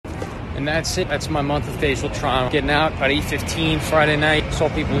And that's it. That's my month of facial trauma. Getting out about 8:15 Friday night. Saw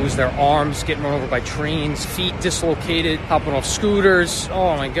people lose their arms, getting run over by trains, feet dislocated, hopping off scooters.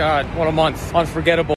 Oh my God, what a month. Unforgettable.